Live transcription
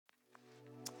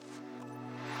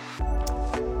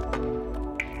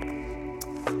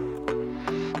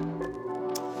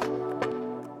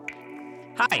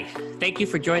Hi, thank you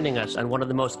for joining us on one of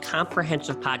the most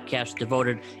comprehensive podcasts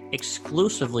devoted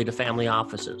exclusively to family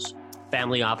offices,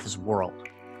 Family Office World.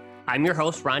 I'm your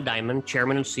host, Ron Diamond,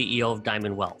 Chairman and CEO of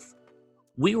Diamond Wealth.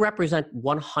 We represent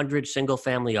 100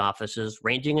 single-family offices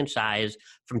ranging in size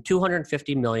from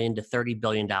 $250 million to $30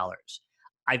 billion.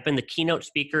 I've been the keynote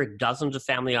speaker at dozens of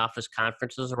family office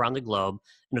conferences around the globe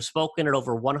and have spoken at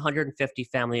over 150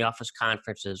 family office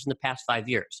conferences in the past 5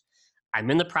 years. I'm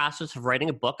in the process of writing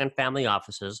a book on family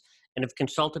offices and have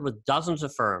consulted with dozens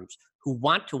of firms who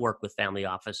want to work with family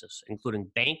offices,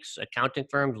 including banks, accounting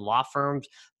firms, law firms,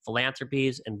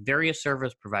 philanthropies, and various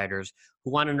service providers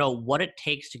who want to know what it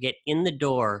takes to get in the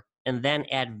door and then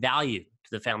add value to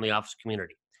the family office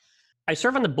community. I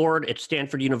serve on the board at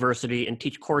Stanford University and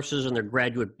teach courses in their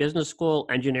graduate business school,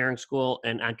 engineering school,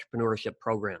 and entrepreneurship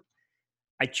program.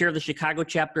 I chair the Chicago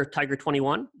chapter of Tiger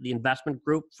 21, the investment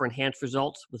group for enhanced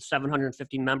results with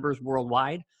 750 members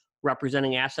worldwide,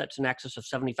 representing assets in excess of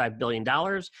 $75 billion.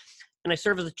 And I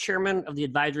serve as the chairman of the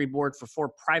advisory board for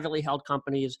 4 privately held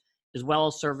companies, as well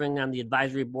as serving on the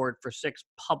advisory board for 6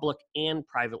 public and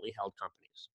privately held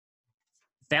companies.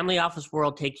 Family Office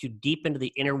World takes you deep into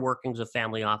the inner workings of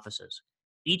family offices.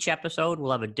 Each episode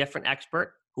will have a different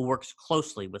expert who works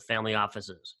closely with family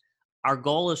offices. Our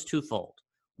goal is twofold.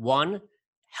 1,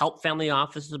 help family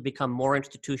offices become more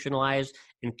institutionalized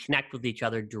and connect with each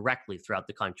other directly throughout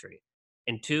the country.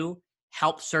 And 2,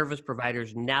 help service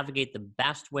providers navigate the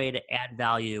best way to add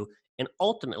value and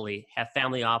ultimately have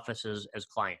family offices as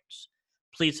clients.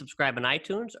 Please subscribe on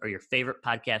iTunes or your favorite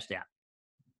podcast app.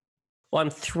 Well, I'm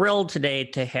thrilled today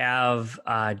to have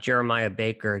Jeremiah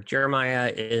Baker. Jeremiah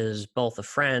is both a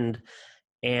friend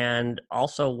and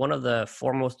also one of the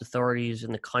foremost authorities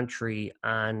in the country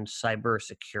on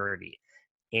cybersecurity.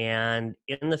 And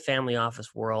in the family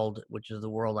office world, which is the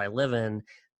world I live in,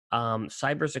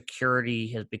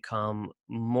 cybersecurity has become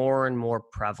more and more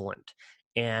prevalent.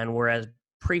 And whereas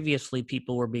previously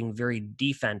people were being very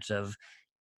defensive,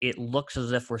 it looks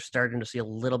as if we're starting to see a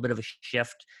little bit of a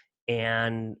shift.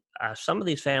 And some of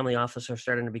these family offices are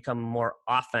starting to become more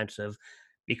offensive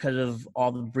because of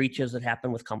all the breaches that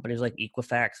happen with companies like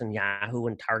Equifax and Yahoo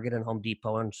and Target and Home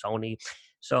Depot and Sony.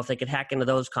 So if they could hack into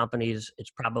those companies,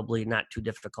 it's probably not too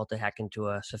difficult to hack into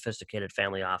a sophisticated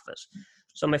family office.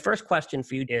 So my first question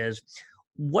for you is,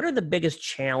 what are the biggest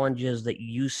challenges that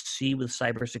you see with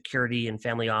cybersecurity in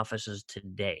family offices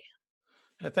today?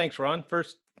 Thanks, Ron.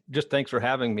 First, just thanks for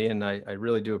having me, and I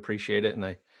really do appreciate it, and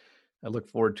I look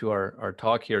forward to our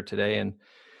talk here today.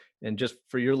 And just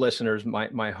for your listeners,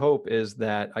 my hope is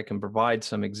that I can provide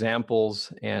some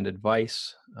examples and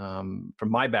advice from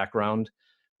my background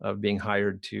of being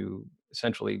hired to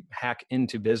essentially hack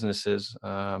into businesses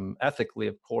ethically,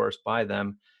 of course, by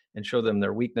them, and show them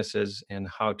their weaknesses and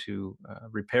how to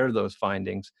repair those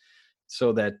findings,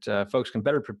 so that folks can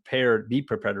be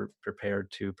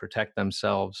prepared to protect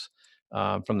themselves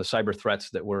from the cyber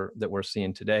threats that we're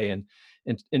seeing today.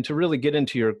 And to really get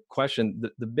into your question,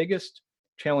 the biggest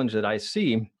challenge that I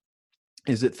see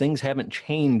is that things haven't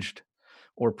changed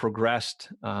or progressed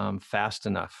fast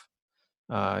enough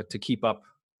to keep up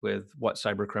with what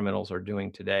cyber criminals are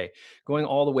doing today. Going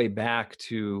all the way back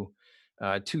to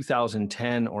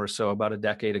 2010 or so, about a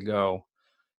decade ago,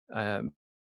 um,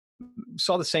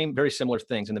 saw the same, very similar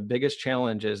things. And the biggest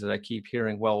challenge is that I keep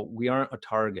hearing, well, we aren't a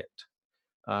target.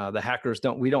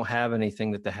 We don't have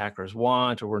anything that the hackers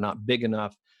want, or we're not big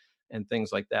enough, and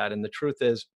things like that. And the truth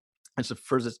is, it's the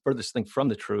furthest thing from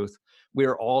the truth. We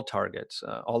are all targets,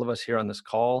 all of us here on this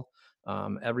call,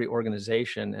 every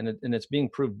organization, and it's being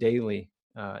proved daily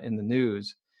in the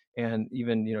news, and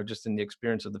even just in the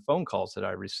experience of the phone calls that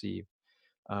I receive.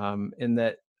 In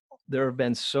that there have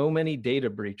been so many data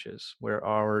breaches where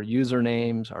our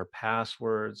usernames, our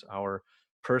passwords, our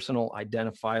personal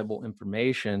identifiable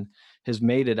information has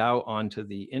made it out onto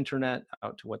the internet,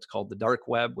 out to what's called the dark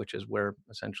web, which is where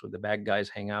essentially the bad guys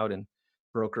hang out and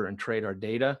broker and trade our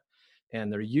data. And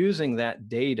they're using that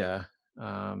data.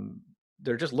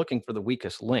 They're just looking for the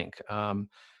weakest link.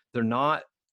 They're not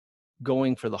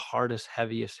going for the hardest,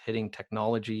 heaviest hitting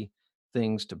technology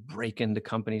things to break into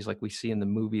companies like we see in the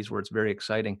movies where it's very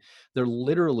exciting. They're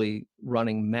literally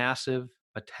running massive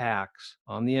attacks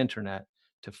on the internet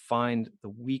to find the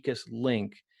weakest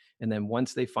link. And then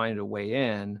once they find a way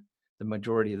in, the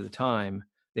majority of the time,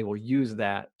 they will use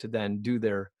that to then do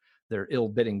their ill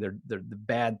bidding, the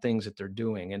bad things that they're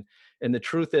doing. And the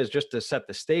truth is, just to set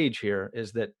the stage here,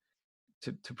 is that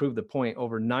to prove the point,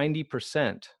 over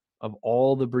 90% of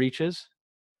all the breaches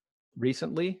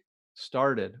recently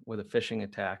started with a phishing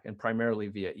attack, and primarily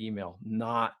via email,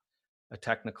 not a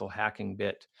technical hacking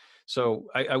bit. So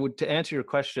I would, to answer your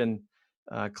question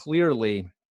clearly,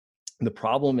 The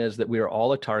problem is that we are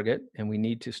all a target, and we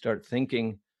need to start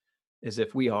thinking as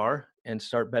if we are and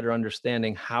start better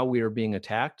understanding how we are being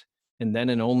attacked. And then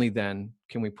and only then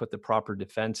can we put the proper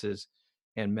defenses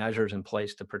and measures in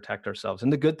place to protect ourselves.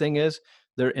 And the good thing is,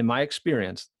 there, in my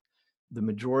experience, the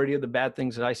majority of the bad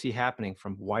things that I see happening,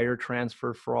 from wire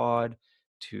transfer fraud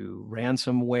to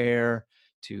ransomware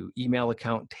to email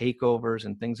account takeovers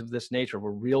and things of this nature,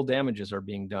 where real damages are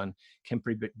being done, can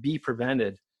be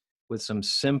prevented with some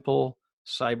simple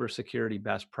cybersecurity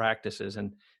best practices.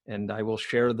 And I will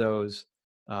share those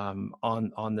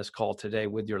on this call today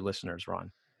with your listeners,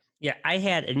 Ron. Yeah, I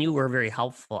had, and you were very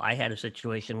helpful. I had a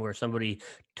situation where somebody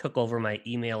took over my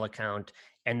email account,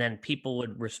 and then people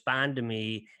would respond to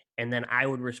me, and then I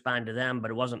would respond to them,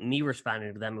 but it wasn't me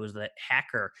responding to them, it was the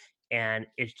hacker. And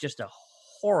it's just a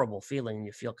horrible feeling, and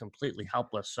you feel completely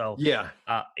helpless. So Yeah,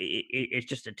 it's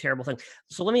just a terrible thing.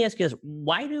 So let me ask you this: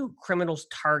 why do criminals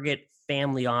target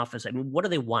family office? I mean, what do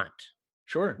they want?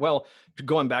 sure. Well,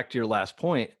 going back to your last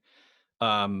point,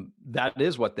 that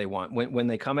is what they want. When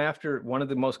they come after, one of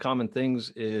the most common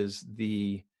things is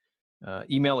the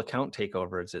email account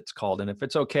takeover, as it's called. And if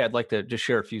it's okay, I'd like to just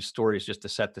share a few stories just to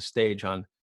set the stage on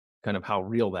kind of how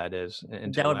real that is,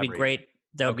 and to That would be elaborate. great.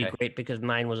 That would be Okay, great because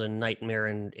mine was a nightmare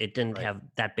and it didn't right. have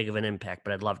that big of an impact,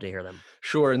 but I'd love to hear them.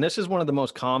 Sure. And this is one of the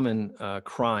most common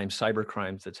crimes, cyber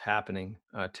crimes, that's happening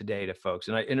today to folks.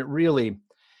 And it really,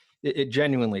 it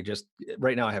genuinely just,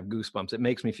 right now I have goosebumps. It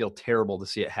makes me feel terrible to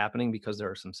see it happening, because there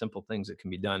are some simple things that can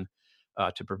be done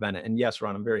to prevent it. And yes,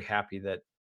 Ron, I'm very happy that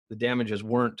the damages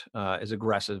weren't as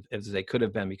aggressive as they could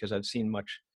have been, because I've seen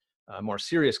much more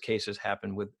serious cases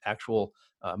happen with actual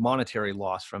monetary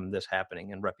loss from this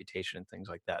happening, and reputation and things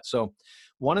like that. So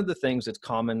one of the things that's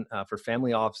common for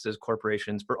family offices,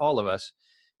 corporations, for all of us,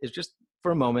 is just,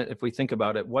 for a moment, if we think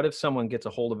about it, what if someone gets a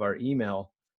hold of our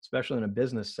email, especially in a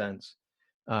business sense,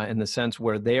 in the sense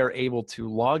where they are able to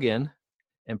log in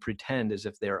and pretend as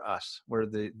if they're us, where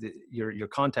your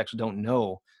contacts don't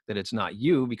know that it's not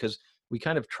you, because we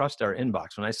kind of trust our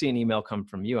inbox. When I see an email come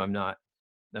from you, I'm not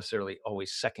necessarily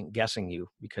always second guessing you,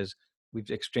 because we've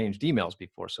exchanged emails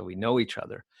before, so we know each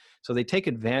other. So they take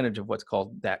advantage of what's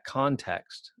called that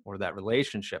context, or that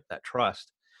relationship, that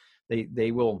trust.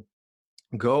 They will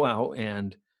go out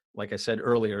and, like I said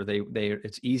earlier, they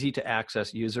it's easy to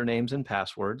access usernames and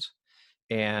passwords,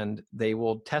 and they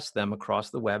will test them across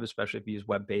the web, especially if you use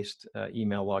web-based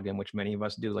email login, which many of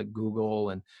us do, like Google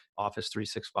and Office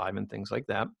 365 and things like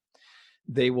that.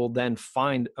 They will then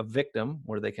find a victim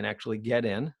where they can actually get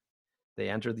in. They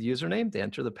enter the username, they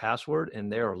enter the password, and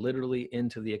they are literally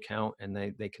into the account, and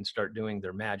they can start doing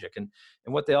their magic. And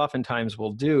what they oftentimes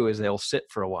will do is they'll sit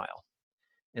for a while,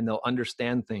 and they'll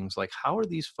understand things like, how are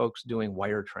these folks doing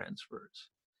wire transfers?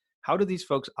 How do these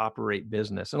folks operate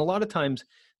business? And a lot of times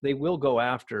they will go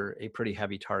after a pretty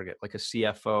heavy target, like a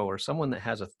CFO or someone that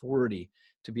has authority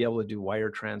to be able to do wire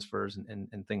transfers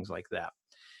and things like that.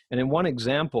 And in one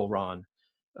example, Ron,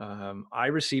 I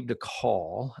received a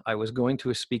call. I was going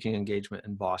to a speaking engagement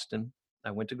in Boston.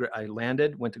 I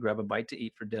landed, went to grab a bite to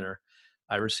eat for dinner.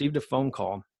 I received a phone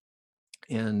call,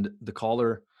 and the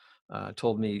caller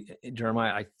told me,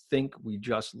 Jeremiah, I think we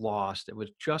just lost. It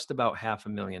was just about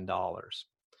 $500,000.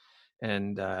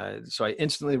 And so I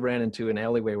instantly ran into an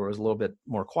alleyway where it was a little bit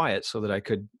more quiet, so that I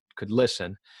could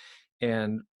listen.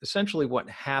 And essentially what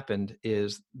happened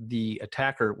is the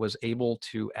attacker was able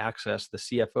to access the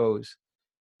CFO's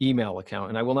email account.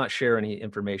 And I will not share any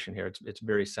information here. It's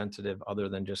very sensitive, other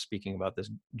than just speaking about this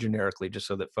generically, just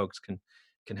so that folks can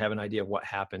have an idea of what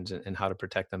happens and how to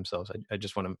protect themselves. I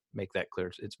just want to make that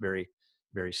clear. It's very,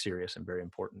 very serious and very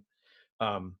important.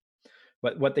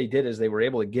 But what they did is they were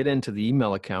able to get into the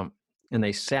email account, and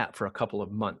they sat for a couple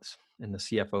of months in the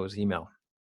CFO's email.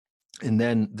 And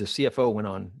then the CFO went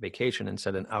on vacation and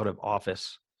sent an out of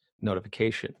office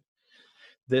notification.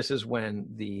 This is when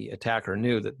the attacker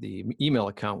knew that the email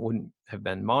account wouldn't have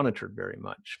been monitored very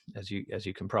much, as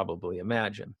you can probably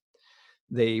imagine.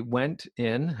 They went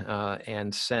in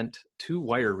and sent 2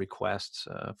 wire requests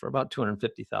for about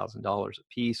 $250,000 a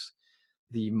piece.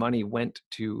 The money went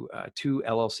to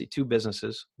 2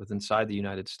 businesses within inside the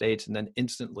United States, and then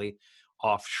instantly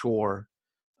offshore,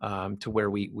 to where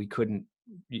we couldn't,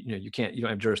 you don't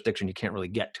have jurisdiction, you can't really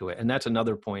get to it. And that's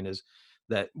another point, is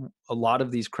that a lot of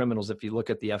these criminals, if you look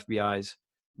at the FBI's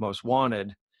most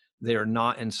wanted, they are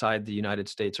not inside the United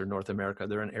States or North America.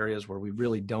 They're in areas where we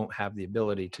really don't have the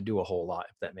ability to do a whole lot,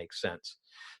 if that makes sense.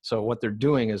 So what they're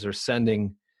doing is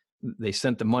they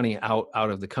sent the money out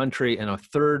of the country, and a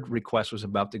third request was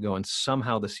about to go, and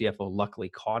somehow the CFO luckily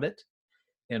caught it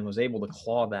and was able to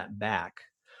claw that back.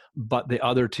 But the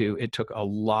other 2, it took a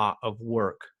lot of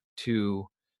work to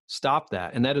stop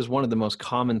that. And that is one of the most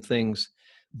common things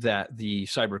that the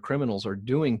cyber criminals are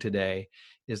doing today,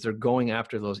 is they're going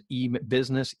after those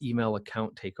business email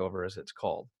account takeover, as it's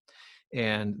called.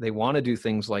 And they want to do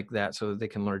things like that so that they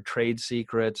can learn trade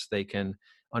secrets, they can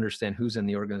understand who's in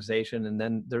the organization. And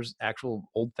then there's actual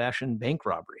old-fashioned bank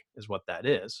robbery is what that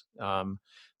is.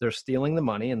 They're stealing the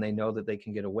money and they know that they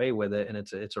can get away with it. And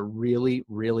it's a really,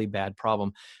 really bad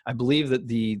problem. I believe that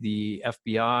the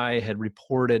FBI had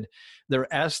reported,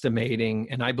 they're estimating,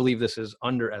 and I believe this is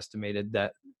underestimated,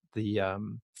 that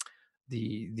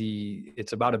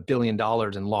it's about $1 billion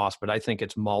in loss, but I think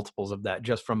it's multiples of that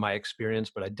just from my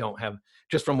experience, but I don't have,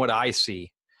 just from what I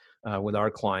see with our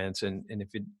clients, and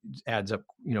if it adds up,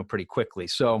 pretty quickly.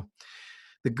 So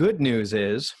the good news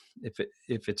is, if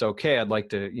it's okay, I'd like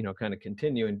to, kind of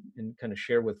continue and kind of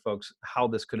share with folks how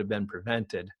this could have been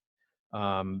prevented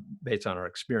based on our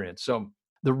experience. So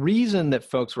the reason that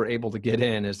folks were able to get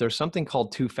in is there's something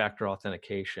called two-factor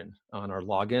authentication on our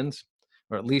logins,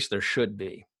 or at least there should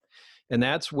be. And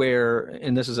that's where,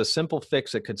 and this is a simple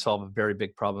fix that could solve a very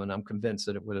big problem, and I'm convinced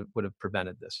that it would have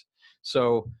prevented this.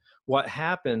 So what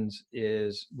happens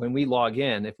is, when we log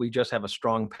in, if we just have a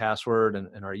strong password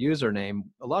and our username,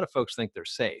 a lot of folks think they're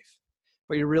safe,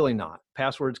 but you're really not.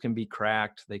 Passwords can be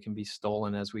cracked, they can be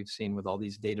stolen, as we've seen with all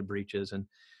these data breaches, and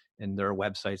there are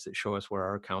websites that show us where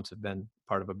our accounts have been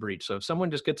part of a breach. So if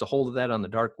someone just gets a hold of that on the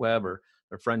dark web, or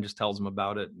their friend just tells them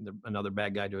about it, another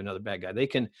bad guy to another bad guy, they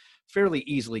can fairly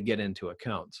easily get into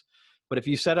accounts. But if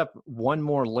you set up one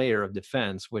more layer of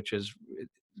defense, which is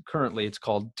currently it's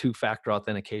called two-factor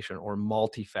authentication or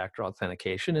multi-factor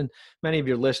authentication, and many of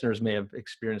your listeners may have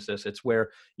experienced this. It's where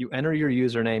you enter your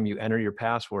username, you enter your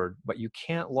password, but you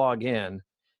can't log in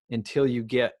until you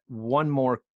get one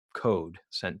more code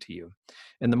sent to you.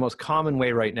 And the most common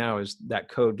way right now is that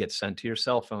code gets sent to your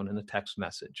cell phone in a text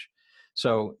message.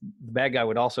 So the bad guy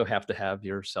would also have to have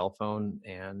your cell phone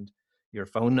and your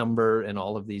phone number and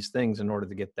all of these things in order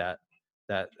to get that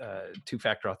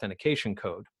two-factor authentication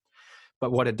code.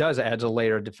 But what it does, it adds a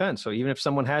layer of defense. So even if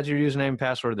someone has your username and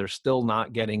password, they're still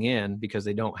not getting in because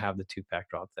they don't have the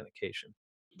two-factor authentication.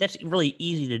 That's really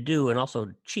easy to do and also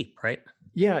cheap, right?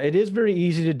 Yeah, it is very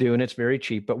easy to do and it's very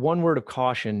cheap. But one word of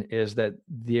caution is that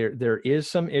there is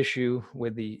some issue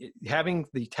with having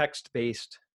the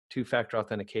text-based two-factor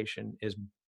authentication is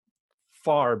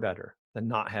far better than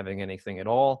not having anything at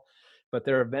all. But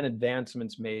there have been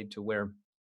advancements made to where,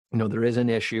 there is an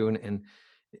issue and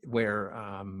where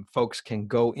folks can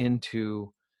go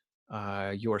into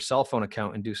your cell phone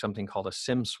account and do something called a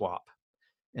SIM swap,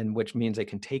 and which means they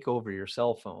can take over your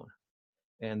cell phone,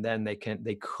 and then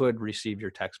they could receive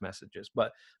your text messages.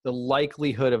 But the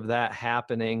likelihood of that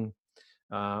happening,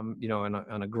 on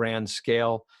a grand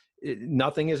scale,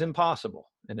 nothing is impossible,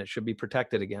 and it should be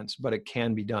protected against, but it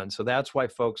can be done. So that's why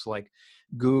folks like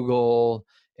Google,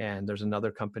 and there's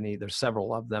another company, there's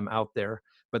several of them out there,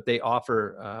 but they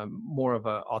offer more of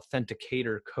an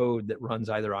authenticator code that runs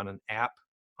either on an app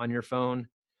on your phone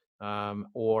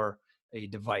or a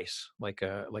device like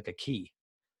a key.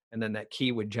 And then that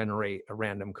key would generate a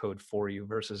random code for you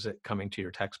versus it coming to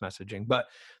your text messaging. But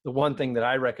the one thing that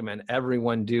I recommend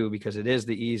everyone do, because it is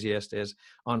the easiest, is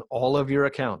on all of your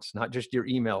accounts, not just your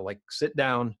email, like sit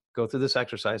down, go through this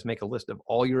exercise, make a list of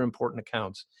all your important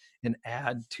accounts and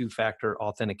add two-factor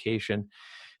authentication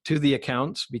to the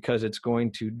accounts, because it's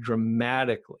going to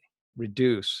dramatically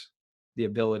reduce the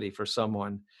ability for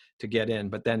someone to get in.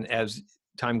 But then as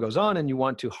time goes on and you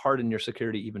want to harden your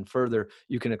security even further,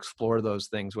 you can explore those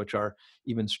things, which are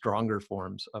even stronger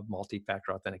forms of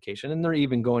multi-factor authentication. And they're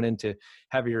even going into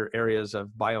heavier areas of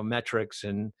biometrics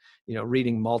and,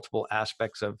 reading multiple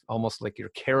aspects of almost like your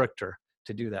character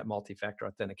to do that multi-factor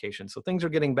authentication. So things are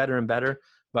getting better and better.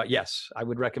 But yes, I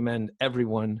would recommend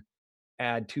everyone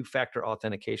add two-factor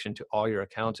authentication to all your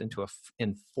accounts and to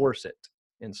enforce it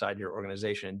inside your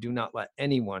organization. Do not let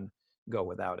anyone go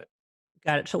without it.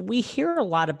 Got it. So we hear a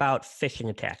lot about phishing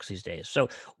attacks these days. So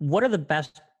what are the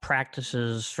best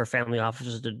practices for family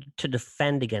offices to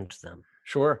defend against them?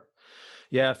 Sure.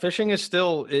 Yeah, phishing is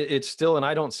still, and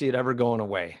I don't see it ever going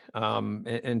away.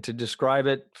 And to describe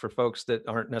it for folks that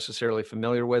aren't necessarily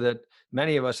familiar with it,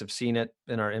 many of us have seen it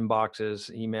in our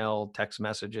inboxes, email, text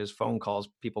messages, phone calls,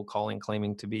 people calling,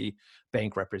 claiming to be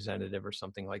bank representative or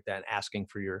something like that, asking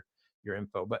for your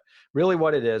info. But really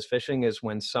what it is, phishing is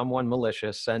when someone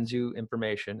malicious sends you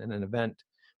information in an event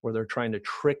where they're trying to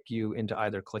trick you into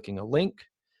either clicking a link,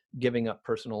 giving up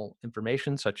personal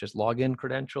information such as login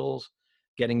credentials,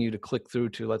 getting you to click through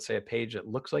to, let's say, a page that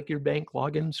looks like your bank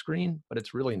login screen, but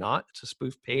it's really not. It's a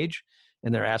spoof page,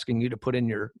 and they're asking you to put in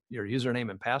your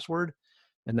username and password.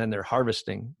 and then they're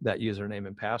harvesting that username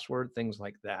and password, things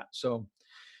like that. So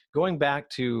going back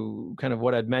to kind of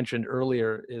what I'd mentioned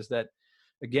earlier is that,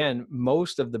 again,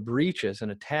 most of the breaches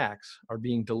and attacks are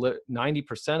being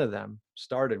 90% of them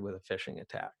started with a phishing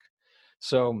attack.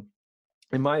 So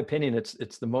in my opinion,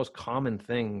 it's the most common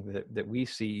thing that we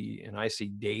see and I see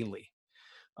daily.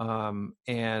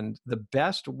 And the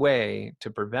best way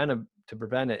to prevent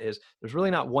it is, there's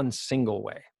really not one single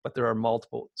way, but there are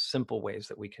multiple simple ways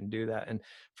that we can do that. And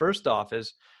first off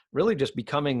is really just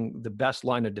becoming the best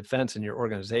line of defense in your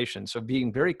organization. So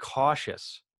being very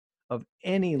cautious of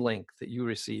any link that you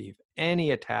receive,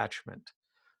 any attachment.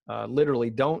 Literally,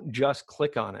 don't just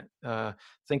click on it.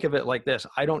 Think of it like this: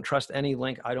 I don't trust any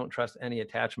link. I don't trust any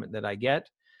attachment that I get.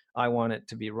 I want it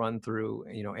to be run through,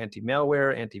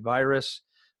 anti-malware, antivirus.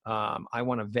 I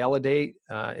want to validate,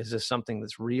 is this something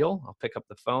that's real? I'll pick up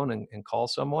the phone and call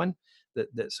someone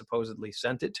that supposedly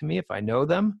sent it to me if I know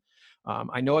them.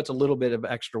 I know it's a little bit of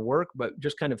extra work, but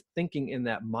just kind of thinking in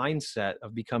that mindset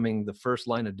of becoming the first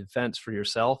line of defense for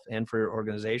yourself and for your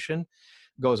organization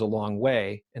goes a long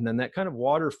way. And then that kind of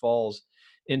waterfalls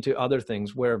into other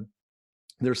things where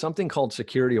there's something called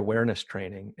security awareness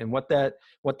training. And what that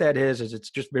is it's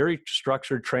just very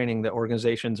structured training that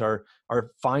organizations are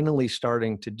finally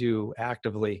starting to do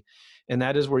actively. And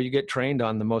that is where you get trained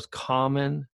on the most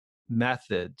common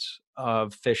methods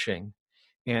of phishing.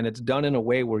 And it's done in a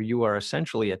way where you are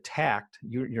essentially attacked.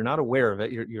 You're not aware of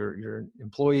it. Your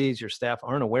employees, your staff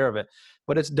aren't aware of it,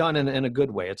 but it's done in a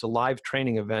good way. It's a live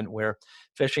training event where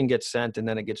phishing gets sent and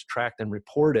then it gets tracked and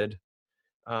reported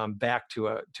back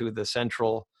to the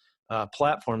central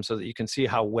platform so that you can see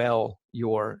how well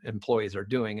your employees are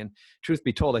doing. And truth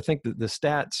be told, I think that the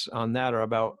stats on that are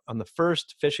about, on the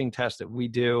first phishing test that we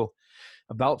do,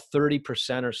 about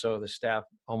 30% or so of the staff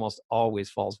almost always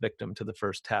falls victim to the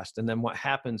first test. And then what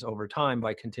happens over time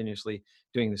by continuously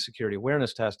doing the security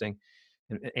awareness testing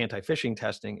and anti-phishing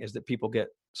testing is that people get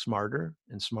smarter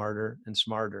and smarter and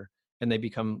smarter, and they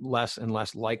become less and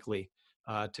less likely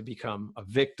to become a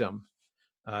victim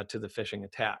to the phishing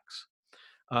attacks.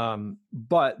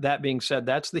 But that being said,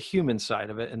 that's the human side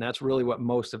of it. And that's really what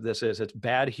most of this is. It's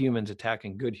bad humans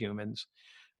attacking good humans.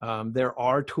 There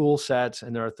are tool sets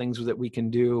and there are things that we can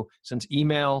do. Since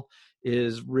email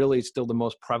is really still the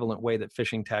most prevalent way that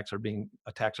phishing attacks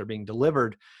are being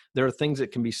delivered, there are things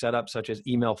that can be set up, such as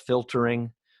email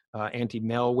filtering,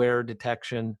 anti-malware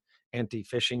detection,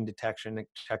 anti-phishing detection. It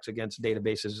checks against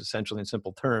databases, essentially, in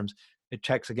simple terms. It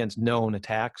checks against known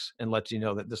attacks and lets you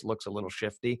know that this looks a little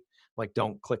shifty, like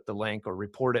don't click the link, or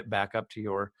report it back up to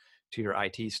your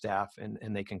IT staff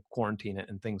and they can quarantine it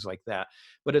and things like that.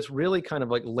 But it's really kind of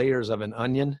like layers of an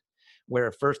onion,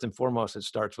 where first and foremost, it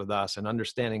starts with us and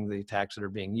understanding the attacks that are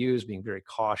being used, being very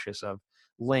cautious of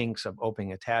links, of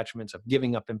opening attachments, of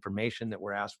giving up information that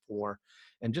we're asked for,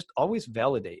 and just always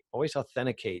validate, always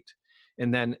authenticate,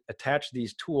 and then attach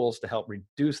these tools to help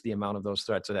reduce the amount of those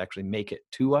threats that actually make it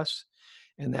to us.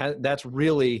 And that's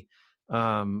really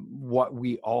what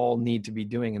we all need to be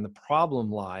doing. And the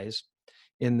problem lies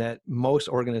in that most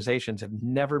organizations have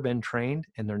never been trained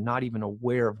and they're not even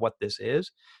aware of what this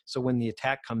is. So when the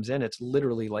attack comes in, it's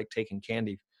literally like taking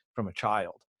candy from a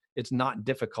child. It's not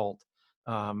difficult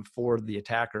for the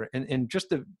attacker. And just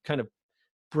to kind of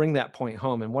bring that point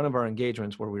home, in one of our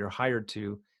engagements where we were hired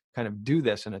to kind of do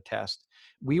this in a test,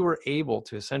 we were able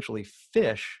to essentially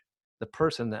phish the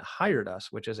person that hired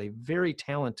us, which is a very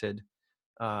talented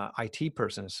IT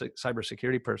person, a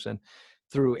cybersecurity person,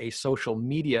 through a social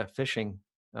media phishing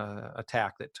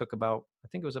attack that took about, I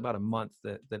think it was about a month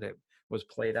that it was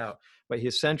played out. But he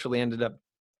essentially ended up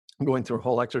going through a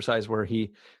whole exercise where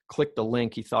he clicked a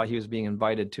link. He thought he was being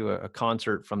invited to a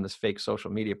concert from this fake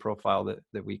social media profile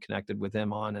that we connected with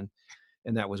him on.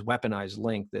 And that was weaponized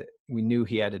link that we knew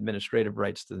he had administrative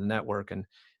rights to the network. And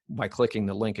by clicking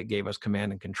the link, it gave us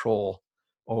command and control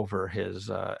over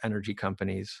his energy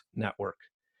company's network.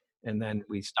 And then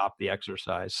we stopped the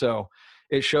exercise. So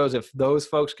it shows if those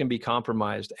folks can be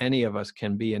compromised, any of us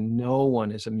can be, and no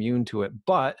one is immune to it.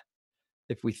 But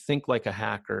if we think like a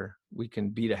hacker, we can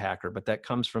beat a hacker. But that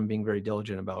comes from being very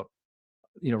diligent about,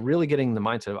 really getting the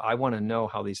mindset of, I want to know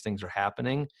how these things are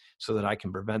happening so that I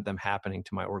can prevent them happening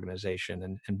to my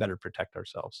organization and better protect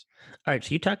ourselves. All right.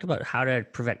 So you talked about how to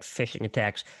prevent phishing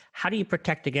attacks. How do you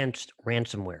protect against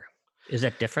ransomware? Is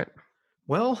that different?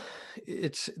 Well,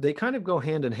 they kind of go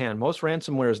hand in hand. Most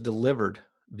ransomware is delivered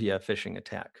via phishing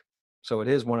attack. So it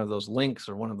is one of those links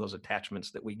or one of those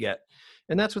attachments that we get.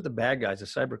 And that's what the bad guys, the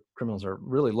cyber criminals, are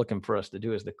really looking for us to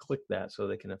do, is to click that so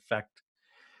they can affect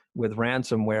with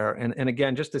ransomware. And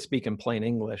again, just to speak in plain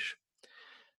English,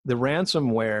 The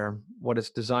ransomware, what it's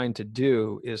designed to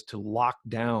do is to lock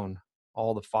down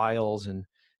all the files and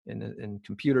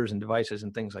computers and devices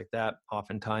and things like that,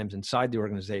 oftentimes inside the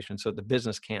organization, so the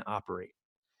business can't operate.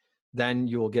 Then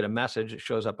you will get a message that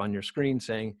shows up on your screen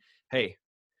saying, hey,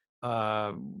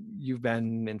 you've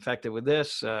been infected with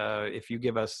this. If you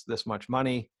give us this much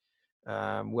money,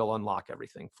 we'll unlock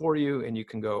everything for you and you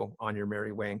can go on your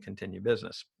merry way and continue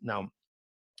business. Now,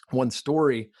 one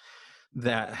story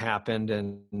that happened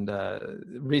and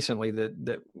recently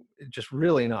that just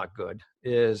really not good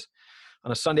is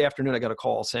on a Sunday afternoon, I got a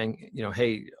call saying,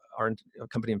 hey, our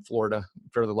company in Florida,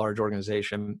 fairly large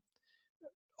organization,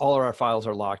 all of our files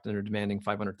are locked and they're demanding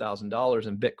 $500,000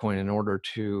 in Bitcoin in order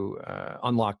to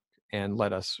unlock and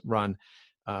let us run.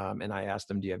 And I asked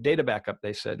them, do you have data backup?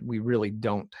 They said, we really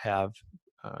don't have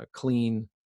clean,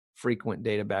 frequent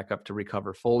data backup to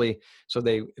recover fully. So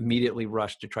they immediately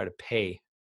rushed to try to pay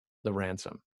the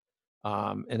ransom.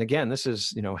 And again, this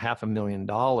is,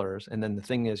 $500,000. And then the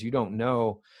thing is, you don't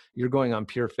know, you're going on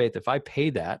pure faith. If I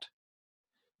pay that,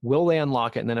 will they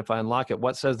unlock it? And then if I unlock it,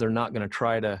 what says they're not going to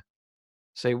try to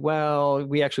say, well,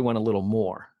 we actually want a little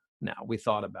more now. We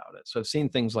thought about it. So I've seen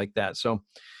things like that. So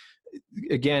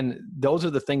again, those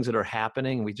are the things that are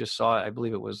happening. We just saw, I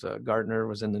believe it was Gartner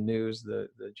was in the news, the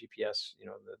GPS,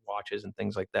 the watches and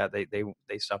things like that.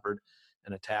 They suffered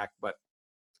an attack, but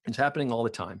it's happening all the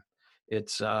time.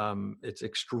 It's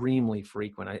extremely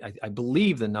frequent. I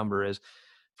believe the number is,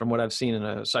 from what I've seen in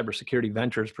a Cybersecurity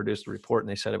Ventures produced a report, and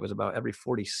they said it was about every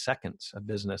 40 seconds a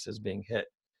business is being hit.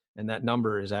 And that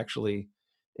number is actually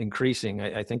increasing.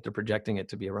 I think they're projecting it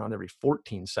to be around every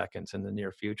 14 seconds in the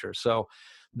near future. So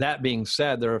that being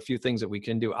said, there are a few things that we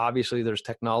can do. Obviously, there's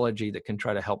technology that can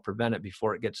try to help prevent it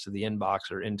before it gets to the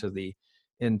inbox or into the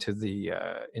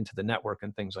network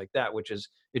and things like that, which is,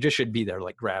 it just should be there,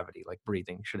 like gravity, like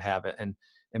breathing, should have it. And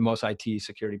most IT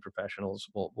security professionals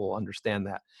will understand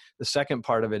that. The second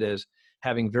part of it is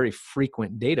having very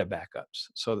frequent data backups.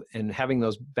 So, and having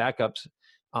those backups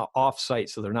off-site,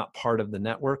 so they're not part of the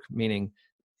network, meaning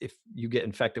if you get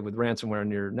infected with ransomware in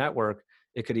your network,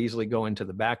 it could easily go into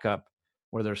the backup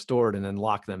where they're stored and then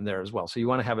lock them there as well. So you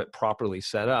want to have it properly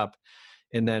set up.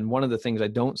 And then one of the things I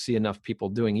don't see enough people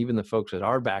doing, even the folks that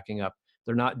are backing up,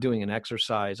 they're not doing an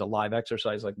exercise, a live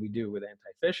exercise like we do with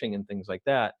anti-phishing and things like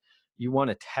that. You want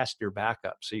to test your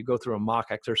backup. So you go through a mock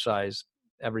exercise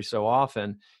every so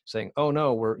often saying, oh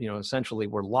no, we're, essentially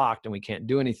we're locked and we can't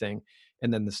do anything.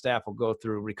 And then the staff will go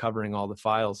through recovering all the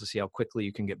files to see how quickly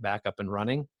you can get back up and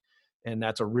running. And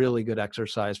that's a really good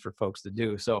exercise for folks to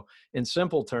do. So in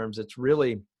simple terms, it's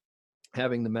really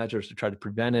having the measures to try to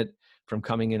prevent it from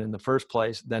coming in the first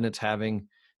place. Then it's having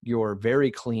your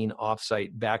very clean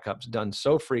offsite backups done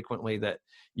so frequently that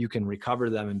you can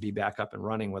recover them and be back up and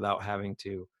running without having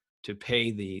to pay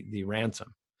the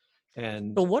ransom.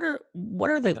 And so what are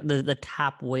the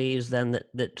top ways then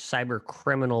that cyber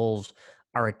criminals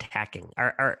are attacking?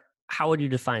 How would you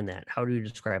define that? How do you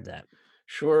describe that?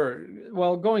 Sure.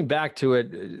 Well, going back to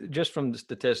it, just from the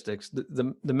statistics,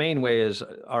 the main way is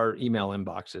our email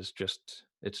inbox is just,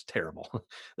 it's terrible.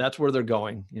 That's where they're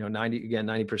going.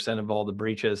 90% of all the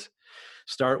breaches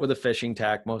start with a phishing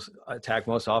attack,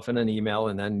 most often an email.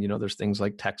 And then, there's things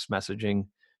like text messaging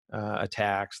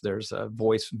attacks. There's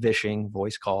voice phishing,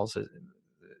 voice calls.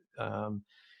 And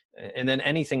then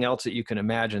anything else that you can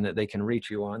imagine that they can reach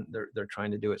you on, they're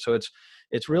trying to do it. So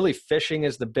it's really phishing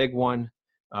is the big one.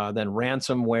 Then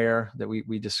ransomware that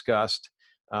we discussed.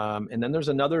 And then there's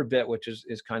another bit which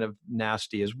is kind of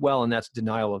nasty as well, and that's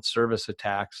denial of service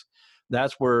attacks.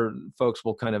 That's where folks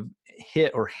will kind of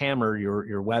hit or hammer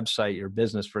your website, your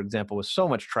business, for example, with so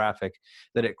much traffic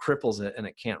that it cripples it and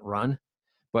it can't run.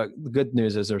 But the good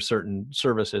news is there's certain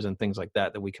services and things like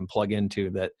that we can plug into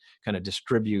that kind of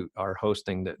distribute our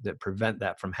hosting that prevent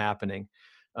that from happening.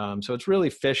 So it's really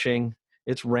phishing,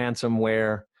 it's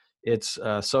ransomware, it's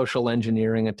social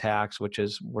engineering attacks, which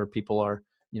is where people are,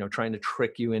 trying to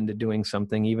trick you into doing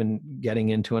something, even getting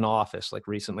into an office. Like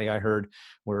recently I heard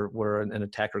where an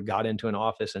attacker got into an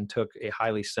office and took a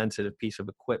highly sensitive piece of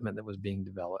equipment that was being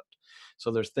developed. So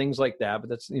there's things like that, but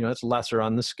that's, it's lesser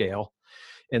on the scale.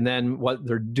 And then what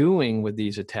they're doing with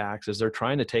these attacks is they're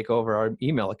trying to take over our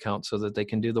email accounts so that they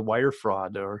can do the wire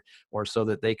fraud or so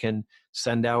that they can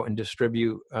send out and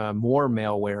distribute more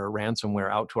malware or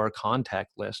ransomware out to our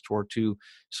contact list or to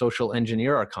social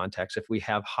engineer our contacts. If we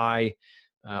have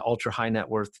ultra high net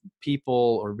worth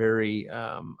people or very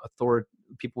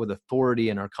people with authority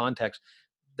in our contacts,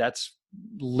 that's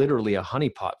literally a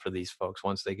honeypot for these folks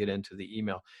once they get into the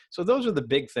email. So those are the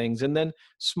big things. And then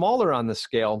smaller on the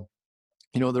scale,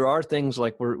 there are things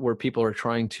like where people are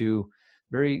trying to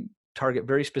very target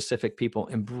very specific people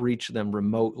and breach them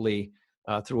remotely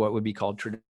through what would be called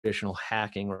traditional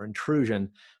hacking or intrusion.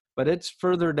 But it's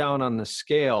further down on the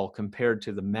scale compared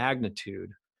to the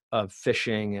magnitude of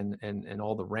phishing and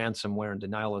all the ransomware and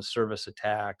denial of service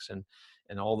attacks and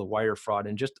all the wire fraud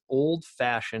and just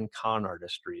old-fashioned con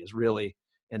artistry is really,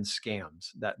 and scams.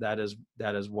 That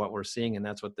is what we're seeing, and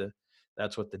that's what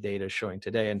the data is showing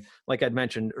today. And like I'd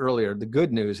mentioned earlier, the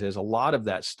good news is a lot of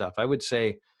that stuff, I would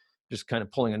say, just kind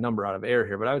of pulling a number out of air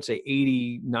here, but I would say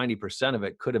 80-90% of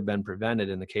it could have been prevented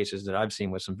in the cases that I've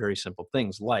seen with some very simple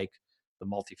things like the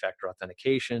multi-factor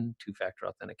authentication, two-factor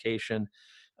authentication,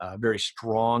 very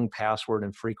strong password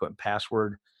and frequent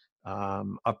password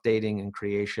updating and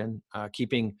creation,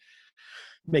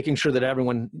 making sure that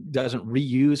everyone doesn't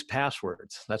reuse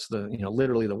passwords. That's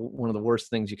literally one of the worst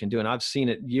things you can do. And I've seen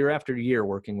it year after year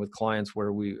working with clients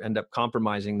where we end up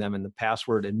compromising them and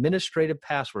the administrative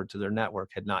password to their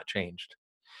network had not changed.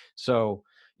 So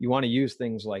you want to use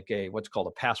things like what's called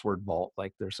a password vault.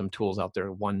 Like there's some tools out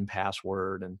there,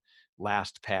 1Password and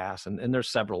LastPass, and there's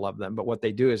several of them. But what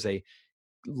they do is they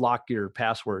lock your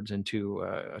passwords into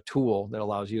a tool that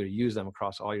allows you to use them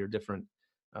across all your different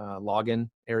login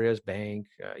areas, bank,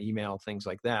 email, things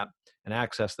like that, and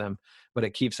access them, but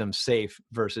it keeps them safe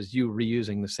versus you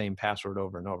reusing the same password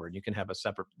over and over. And you can have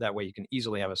that way you can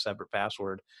easily have a separate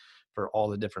password for all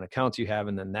the different accounts you have.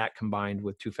 And then that combined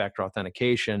with two-factor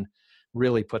authentication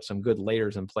really puts some good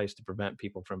layers in place to prevent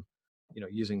people from,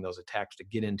 using those attacks to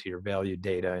get into your valued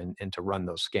data and to run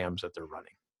those scams that they're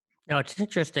running. Now, it's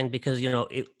interesting because,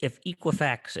 if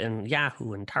Equifax and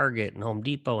Yahoo and Target and Home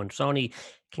Depot and Sony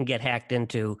can get hacked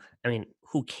into, I mean,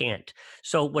 who can't?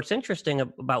 So what's interesting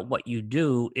about what you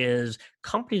do is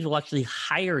companies will actually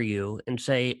hire you and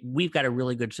say, we've got a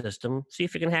really good system. See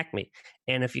if you can hack me.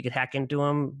 And if you can hack into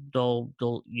them,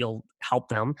 you'll help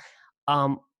them.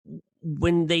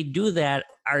 When they do that,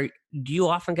 do you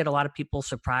often get a lot of people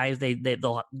surprised?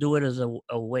 They'll do it as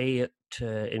a way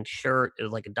to insure,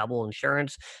 like a double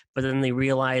insurance, but then they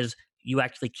realize you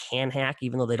actually can hack,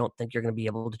 even though they don't think you're going to be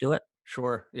able to do it.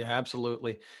 Sure. Yeah,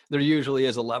 absolutely. There usually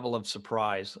is a level of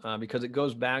surprise because it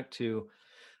goes back to,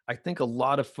 I think a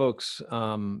lot of folks,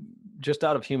 just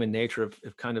out of human nature,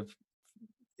 have kind of,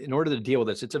 in order to deal with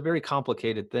this, it's a very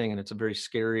complicated thing and it's a very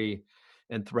scary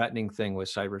and threatening thing with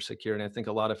cybersecurity. And I think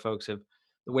a lot of folks have,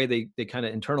 the way they kind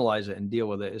of internalize it and deal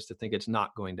with it is to think it's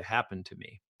not going to happen to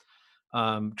me.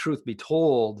 Truth be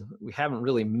told, we haven't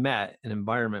really met an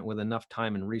environment with enough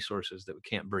time and resources that we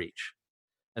can't breach.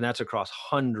 And that's across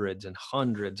hundreds and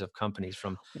hundreds of companies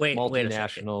from Wait a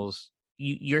second. multinationals.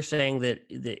 You're saying that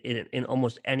in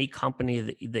almost any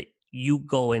company that you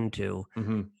go into,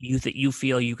 Mm-hmm. you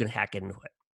feel you can hack into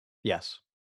it. Yes.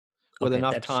 With Okay,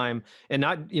 enough time and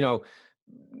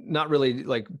not really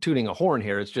like tooting a horn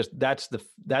here. It's just, that's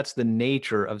the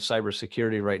nature of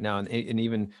cybersecurity right now. And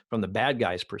even from the bad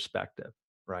guy's perspective,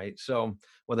 right? So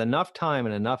with enough time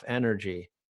and enough energy,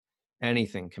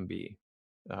 anything can be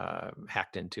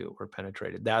hacked into or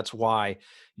penetrated. That's why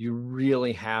you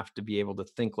really have to be able to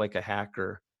think like a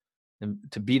hacker and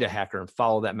to beat a hacker and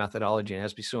follow that methodology. And it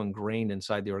has to be so ingrained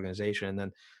inside the organization, and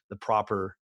then the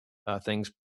proper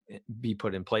things be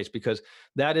put in place, because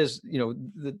that is,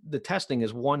 the testing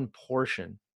is one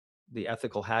portion. The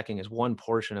ethical hacking is one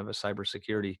portion of a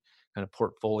cybersecurity kind of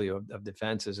portfolio of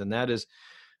defenses. And that is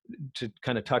to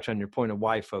kind of touch on your point of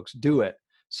why folks do it.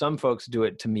 Some folks do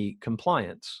it to meet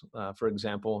compliance. For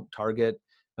example, Target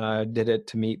did it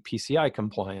to meet PCI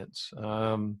compliance,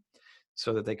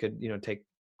 so that they could, take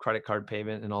credit card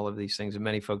payment and all of these things. And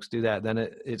many folks do that. Then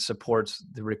it supports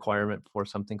the requirement for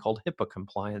something called HIPAA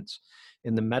compliance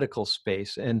in the medical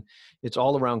space. And it's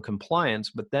all around compliance,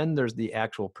 but then there's the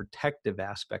actual protective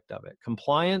aspect of it.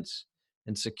 Compliance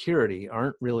and security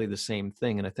aren't really the same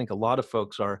thing. And I think a lot of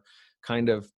folks are kind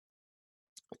of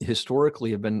historically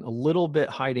have been a little bit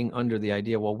hiding under the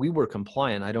idea, well, we were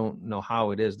compliant. I don't know how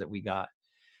it is that we got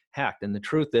hacked. And the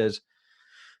truth is,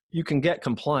 you can get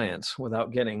compliance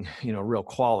without getting, real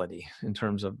quality in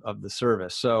terms of the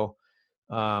service. So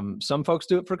some folks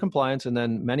do it for compliance, and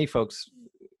then many folks,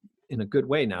 in a good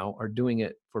way now, are doing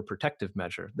it for protective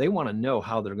measure. They want to know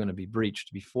how they're going to be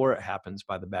breached before it happens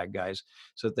by the bad guys,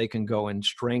 so that they can go and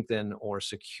strengthen or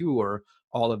secure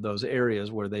all of those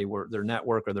areas where their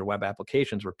network or their web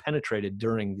applications were penetrated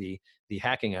during the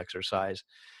hacking exercise,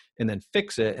 and then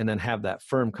fix it, and then have that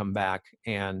firm come back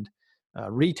and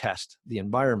retest the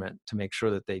environment to make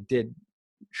sure that they did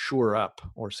shore up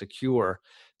or secure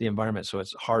the environment so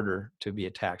it's harder to be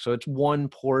attacked. So it's one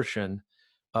portion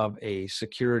of a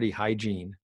security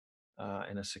hygiene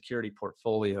and a security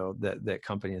portfolio that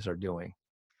companies are doing.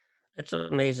 That's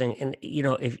amazing. And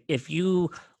if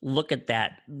you look at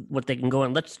that, what they can go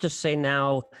in, let's just say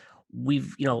now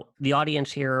the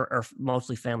audience here are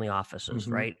mostly family offices,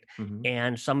 Hmm. right? Hmm.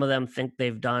 And some of them think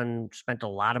they've spent a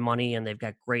lot of money and they've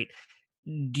got great.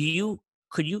 Do you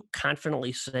Could you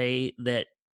confidently say that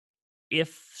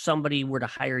if somebody were to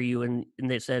hire you and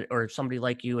they said, or somebody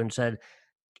like you and said,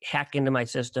 hack into my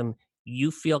system, you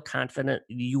feel confident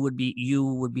you would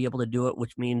be able to do it,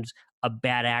 which means a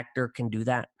bad actor can do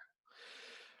that?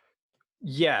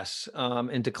 Yes,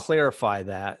 and to clarify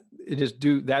that,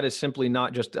 that is simply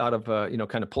not just out of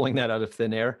kind of pulling that out of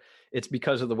thin air. It's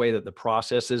because of the way that the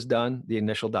process is done. The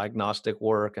initial diagnostic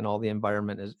work and all the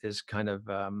environment is kind of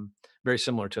very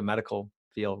similar to a medical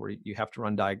field where you have to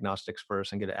run diagnostics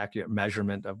first and get an accurate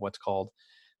measurement of what's called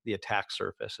the attack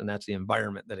surface, and that's the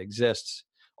environment that exists.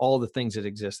 All the things that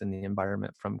exist in the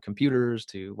environment, from computers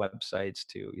to websites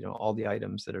to all the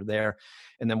items that are there.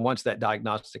 And then once that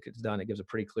diagnostic is done, it gives a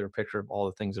pretty clear picture of all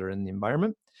the things that are in the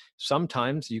environment.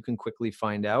 Sometimes you can quickly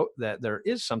find out that there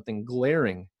is something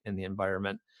glaring in the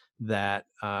environment that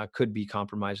could be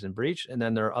compromised and breached. And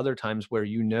then there are other times where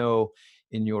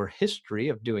in your history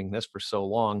of doing this for so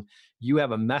long, you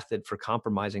have a method for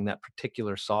compromising that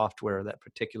particular software, that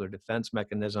particular defense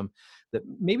mechanism that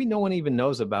maybe no one even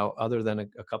knows about other than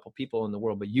a couple people in the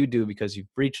world, but you do because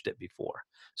you've breached it before.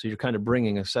 So you're kind of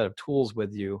bringing a set of tools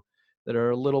with you that are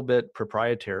a little bit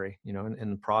proprietary, in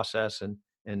the process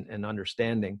and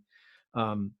understanding.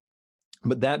 Um,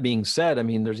 but that being said, I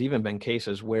mean, there's even been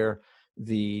cases where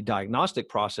the diagnostic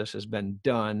process has been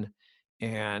done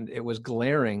and it was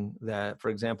glaring that, for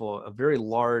example, a very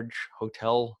large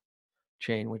hotel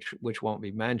chain, which won't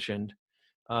be mentioned,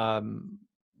 um,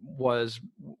 was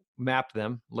mapped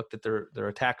them, looked at their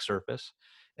attack surface,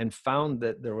 and found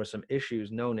that there were some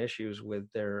known issues with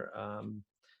their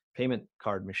payment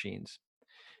card machines.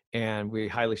 And we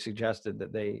highly suggested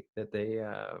that they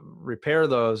repair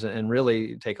those and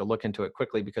really take a look into it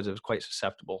quickly because it was quite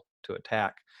susceptible to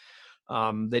attack.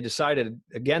 They decided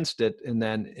against it, and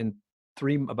then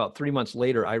about 3 months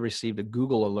later, I received a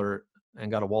Google alert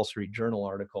and got a Wall Street Journal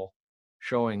article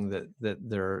showing that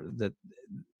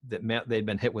they'd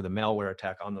been hit with a malware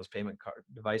attack on those payment card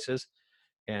devices,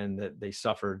 and that they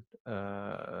suffered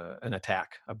an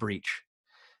attack, a breach.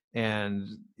 And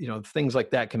things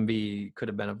like that could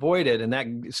have been avoided, and that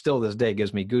still this day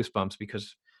gives me goosebumps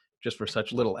because just for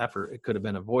such little effort it could have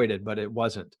been avoided, but it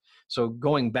wasn't. So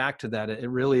going back to that, it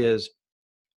really is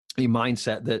a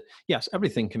mindset that yes,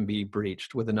 everything can be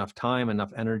breached with enough time,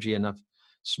 enough energy, enough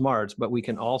smarts, but we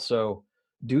can also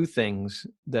do things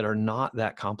that are not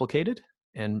that complicated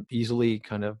and easily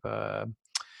kind of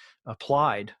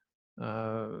applied,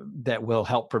 that will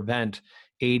help prevent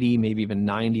 80, maybe even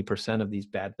 90% of these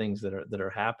bad things that are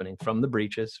happening, from the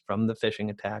breaches, from the phishing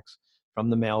attacks, from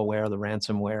the malware, the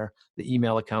ransomware, the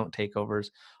email account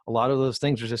takeovers. A lot of those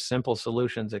things are just simple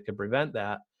solutions that could prevent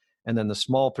that. And then the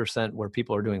small percent where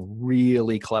people are doing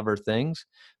really clever things,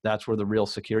 that's where the real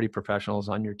security professionals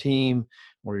on your team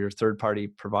or your third party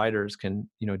providers can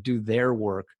do their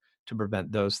work to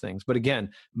prevent those things. But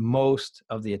again, most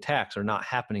of the attacks are not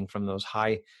happening from those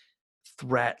high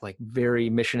threat, like very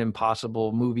Mission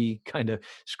Impossible movie kind of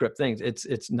script things. It's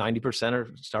 90% are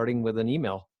starting with an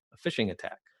email, a phishing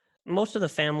attack. Most of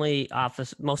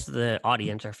the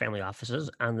audience are family offices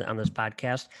on this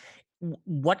podcast.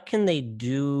 What can they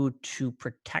do to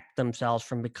protect themselves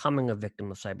from becoming a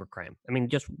victim of cybercrime? I mean,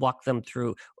 just walk me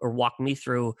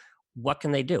through what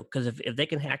can they do? Because if they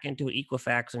can hack into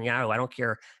Equifax and Yahoo, I don't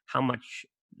care how much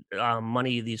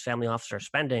money these family offices are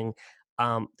spending.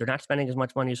 They're not spending as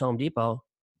much money as Home Depot.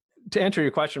 To answer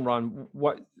your question, Ron,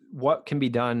 what can be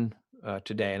done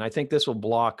today? And I think this will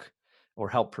block or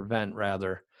help prevent,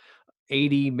 rather,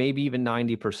 80, maybe even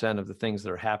 90% of the things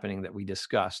that are happening that we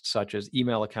discussed, such as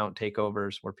email account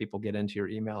takeovers, where people get into your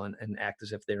email and act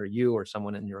as if they're you or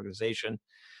someone in your organization,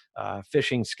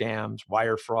 phishing scams,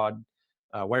 wire fraud,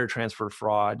 wire transfer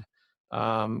fraud,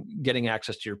 getting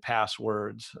access to your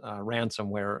passwords,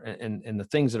 ransomware, and the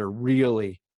things that are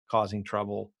really causing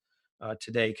trouble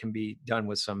today can be done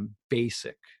with some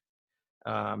basic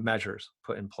measures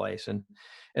put in place.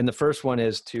 And the first one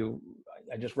is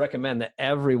I just recommend that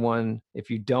everyone, if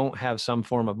you don't have some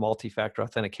form of multi-factor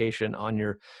authentication on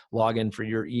your login for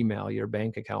your email, your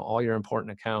bank account, all your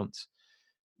important accounts,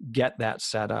 get that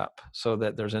set up so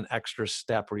that there's an extra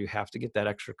step where you have to get that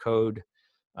extra code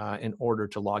in order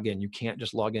to log in. You can't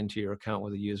just log into your account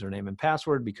with a username and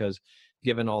password, because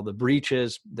given all the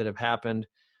breaches that have happened,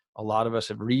 a lot of us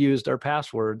have reused our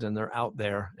passwords and they're out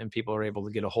there and people are able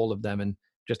to get a hold of them and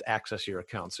just access your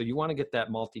account. So you want to get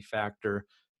that multi-factor,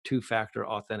 two-factor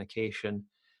authentication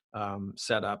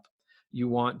set up. you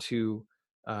want to,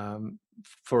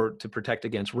 to protect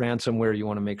against ransomware, you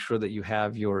want to make sure that you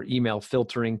have your email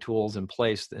filtering tools in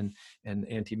place, and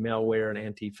anti-malware and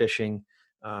anti-phishing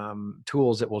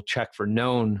tools that will check for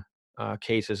known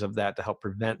cases of that to help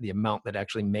prevent the amount that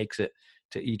actually makes it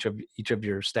to each of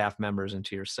your staff members and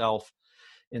to yourself.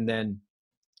 And then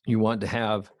you want to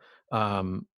have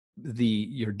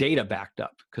your data backed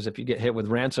up, because if you get hit with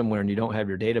ransomware and you don't have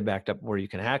your data backed up where you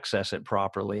can access it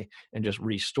properly and just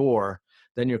restore,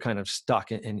 then you're kind of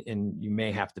stuck, and you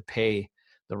may have to pay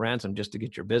the ransom just to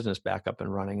get your business back up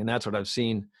and running. And that's what I've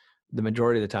seen the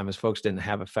majority of the time, is folks didn't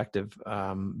have effective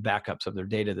backups of their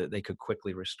data that they could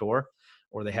quickly restore,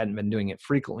 or they hadn't been doing it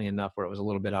frequently enough where it was a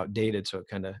little bit outdated, so it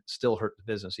kind of still hurt the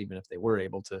business even if they were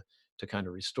able to kind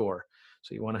of restore.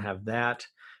 So you want to have that.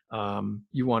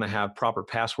 You want to have proper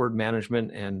password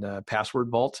management and password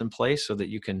vaults in place, so that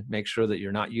you can make sure that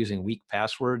you're not using weak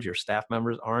passwords, your staff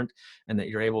members aren't, and that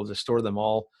you're able to store them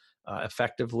all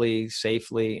effectively,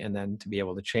 safely, and then to be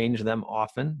able to change them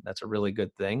often. That's a really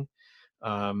good thing.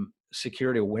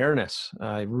 Security awareness.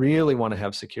 I really want to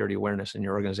have security awareness in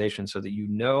your organization, so that you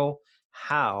know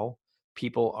how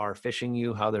people are phishing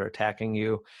you, how they're attacking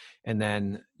you, and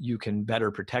then you can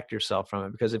better protect yourself from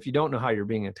it. Because if you don't know how you're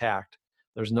being attacked,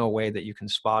 there's no way that you can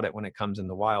spot it when it comes in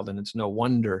the wild. And it's no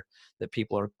wonder that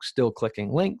people are still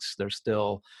clicking links. They're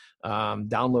still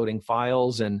downloading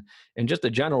files, and just a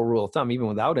general rule of thumb, even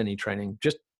without any training,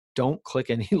 just don't click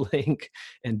any link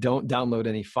and don't download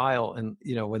any file, and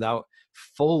without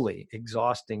fully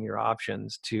exhausting your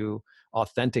options to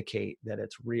authenticate that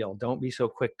it's real. Don't be so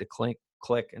quick to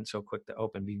click and so quick to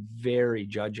open. Be very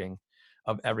judging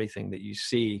of everything that you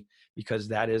see, because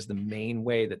that is the main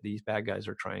way that these bad guys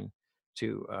are trying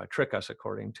to trick us,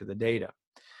 according to the data.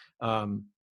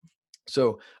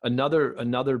 So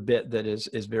another bit that is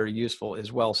very useful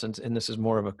as well, and this is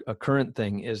more of a current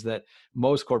thing, is that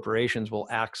most corporations will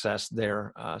access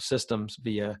their systems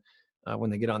via, when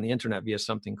they get on the internet, via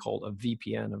something called a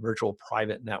VPN, a virtual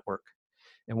private network.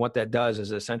 And what that does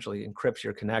is essentially encrypts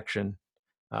your connection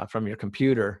from your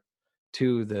computer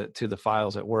to the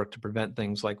files at work, to prevent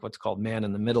things like what's called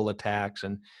man-in-the-middle attacks,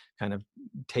 and kind of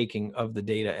taking of the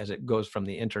data as it goes from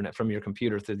the internet, from your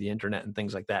computer through the internet, and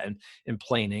things like that, in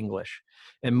plain English.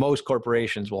 And most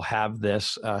corporations will have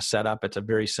this set up. It's a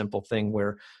very simple thing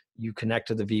where you connect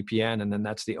to the VPN, and then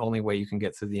that's the only way you can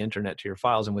get through the internet to your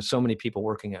files. And with so many people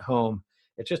working at home,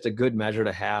 it's just a good measure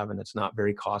to have, and it's not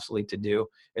very costly to do.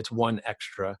 It's one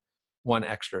extra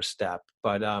step.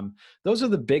 But those are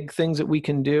the big things that we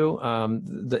can do.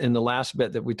 In the last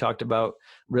bit that we talked about,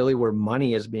 really where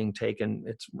money is being taken,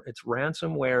 it's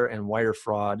ransomware and wire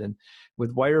fraud. And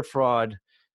with wire fraud,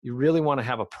 you really want to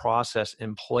have a process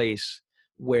in place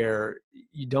where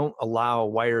you don't allow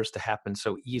wires to happen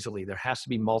so easily. There has to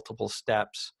be multiple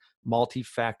steps,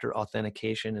 multi-factor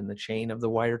authentication in the chain of the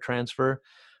wire transfer,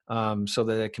 so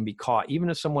that it can be caught. Even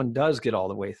if someone does get all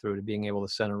the way through to being able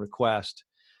to send a request,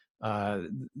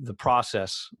 the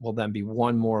process will then be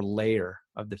one more layer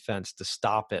of defense to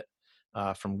stop it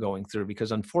from going through.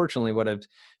 Because unfortunately, what I've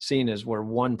seen is where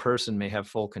one person may have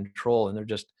full control, and they're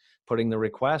just putting the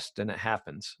request, and it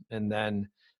happens. And then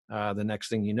the next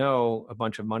thing you know, a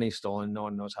bunch of money stolen. No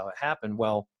one knows how it happened.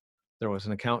 Well, there was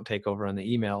an account takeover on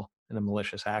the email, and a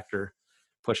malicious actor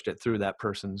pushed it through that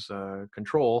person's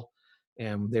control,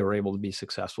 and they were able to be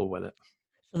successful with it.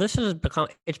 So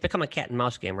it's become a cat and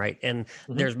mouse game, right? And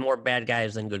there's more bad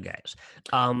guys than good guys.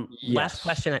 Yes.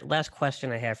 Last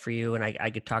question I have for you, and I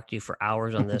could talk to you for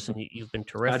hours on this, and you've been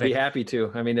terrific. I'd be happy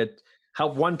to. I mean,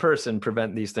 help one person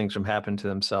prevent these things from happening to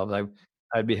themselves.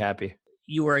 I'd be happy.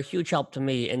 You were a huge help to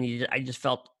me, and I just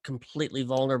felt completely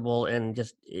vulnerable, and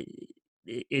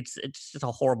it's just a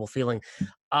horrible feeling.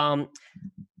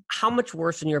 How much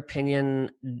worse, in your opinion,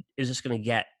 is this going to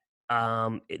get?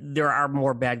 There are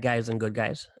more bad guys than good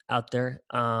guys out there.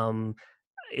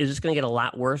 Is this going to get a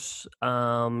lot worse,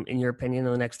 in your opinion,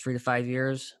 in the next 3 to 5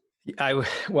 years? I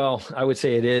would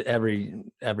say it is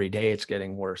every day it's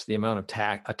getting worse. The amount of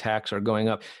attacks are going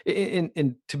up.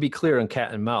 And to be clear on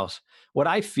cat and mouse, what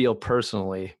I feel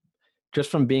personally, just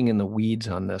from being in the weeds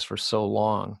on this for so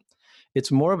long,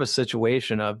 it's more of a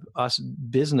situation of us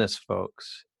business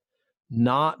folks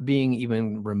not being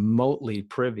even remotely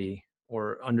privy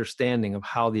or understanding of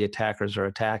how the attackers are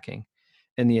attacking.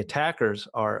 And the attackers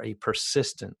are a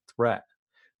persistent threat.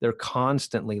 They're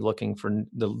constantly looking for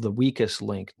the weakest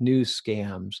link, new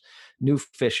scams, new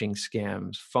phishing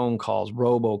scams, phone calls,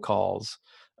 robocalls,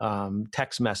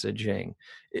 text messaging.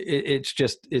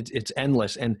 It's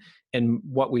endless. And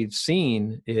what we've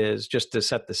seen is, just to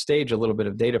set the stage, a little bit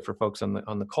of data for folks on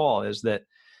the call, is that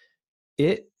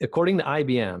according to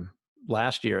IBM,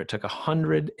 last year, it took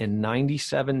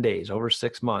 197 days, over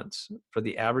 6 months, for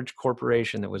the average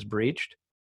corporation that was breached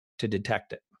to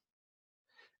detect it.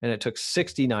 And it took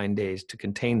 69 days to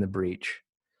contain the breach,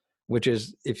 which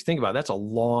is, if you think about it, that's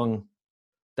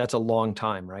a long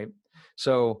time, right?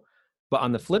 So, but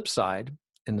on the flip side,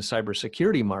 in the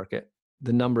cybersecurity market,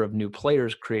 the number of new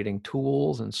players creating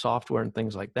tools and software and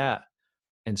things like that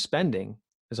and spending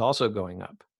is also going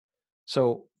up.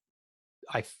 So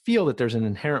I feel that there's an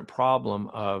inherent problem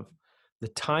of the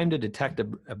time to detect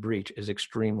a breach is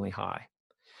extremely high.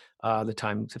 The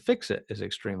time to fix it is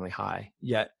extremely high,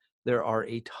 yet there are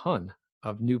a ton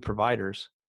of new providers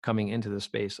coming into the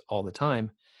space all the time,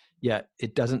 yet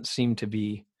it doesn't seem to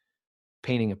be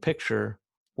painting a picture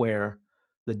where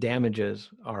the damages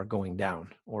are going down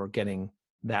or getting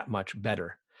that much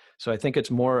better. So I think it's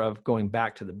more of going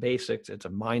back to the basics. It's a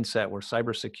mindset where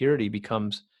cybersecurity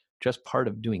becomes just part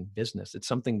of doing business. It's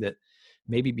something that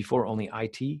maybe before only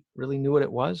IT really knew what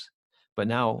it was, but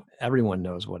now everyone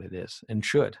knows what it is and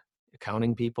should.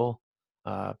 Accounting people,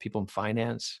 people in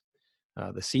finance,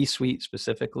 the C-suite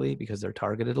specifically, because they're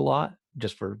targeted a lot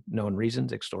just for known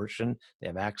reasons, extortion, they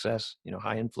have access,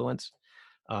 high influence.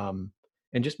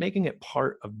 And just making it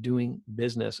part of doing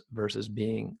business versus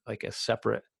being like a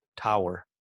separate tower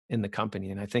in the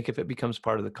company. And I think if it becomes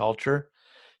part of the culture,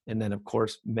 and then of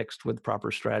course mixed with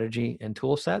proper strategy and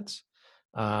tool sets,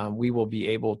 we will be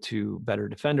able to better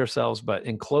defend ourselves. But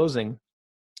in closing,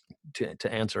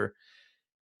 to answer,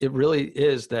 it really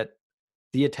is that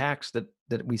the attacks that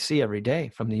we see every day,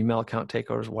 from the email account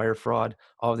takeovers, wire fraud,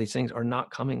 all of these things are not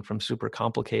coming from super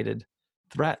complicated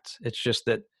threats. It's just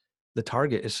that the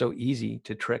target is so easy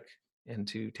to trick and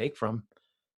to take from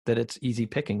that it's easy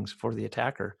pickings for the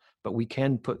attacker. But we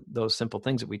can put those simple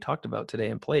things that we talked about today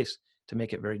in place to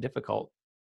make it very difficult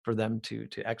for them to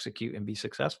execute and be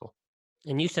successful.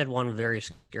 And you said one very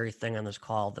scary thing on this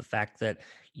call, the fact that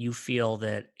you feel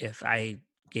that if I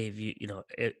gave you,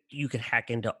 you could hack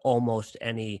into almost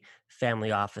any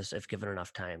family office if given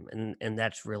enough time. And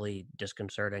that's really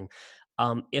disconcerting.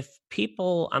 If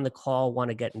people on the call want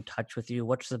to get in touch with you,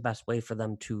 what's the best way for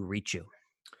them to reach you?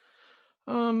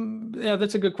 Yeah,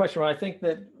 that's a good question. I think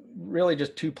that really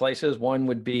just two places. One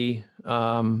would be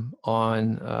on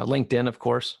LinkedIn, of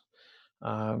course.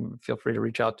 Feel free to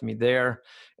reach out to me there.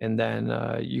 And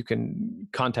then you can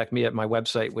contact me at my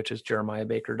website, which is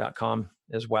jeremiahbaker.com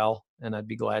as well. And I'd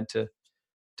be glad to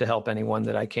help anyone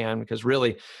that I can, because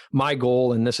really my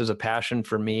goal, and this is a passion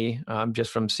for me,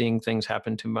 just from seeing things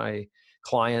happen to my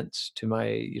clients, to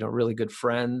my, really good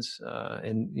friends,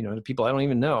 and, to people I don't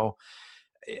even know.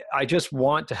 I just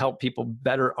want to help people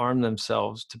better arm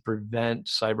themselves to prevent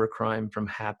cybercrime from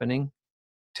happening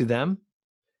to them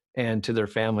and to their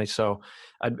family. So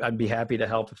I'd be happy to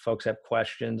help if folks have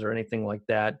questions or anything like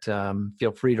that.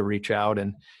 Feel free to reach out,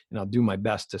 and I'll do my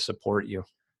best to support you.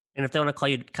 And if they want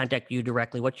to contact you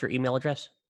directly, what's your email address?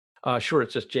 Sure.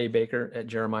 It's just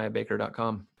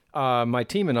jbaker@jeremiahbaker.com. My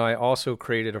team and I also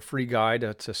created a free guide.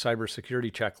 It's a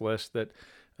cybersecurity checklist that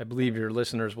I believe your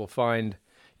listeners will find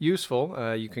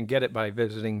useful. You can get it by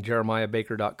visiting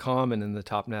jeremiahbaker.com, and in the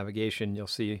top navigation, you'll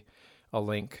see a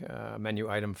link, menu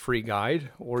item free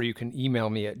guide, or you can email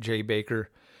me at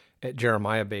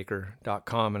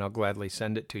jbaker@jeremiahbaker.com, and I'll gladly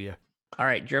send it to you. All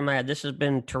right, Jeremiah, this has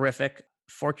been terrific.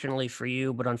 Fortunately for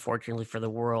you, but unfortunately for the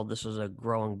world, this is a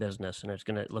growing business, and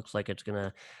it looks like it's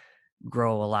gonna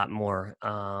grow a lot more.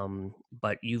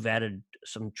 But you've added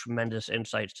some tremendous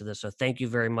insights to this, so thank you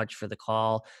very much for the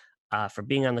call, for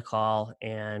being on the call,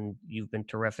 and you've been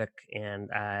terrific. And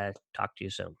talk to you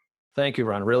soon. Thank you,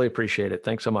 Ron. Really appreciate it.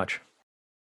 Thanks so much.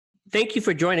 Thank you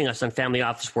for joining us on Family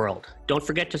Office World. Don't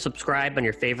forget to subscribe on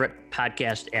your favorite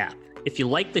podcast app. If you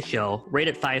like the show, rate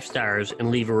it 5 stars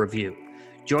and leave a review.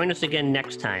 Join us again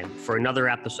next time for another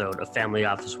episode of Family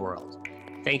Office World.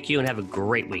 Thank you and have a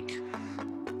great week.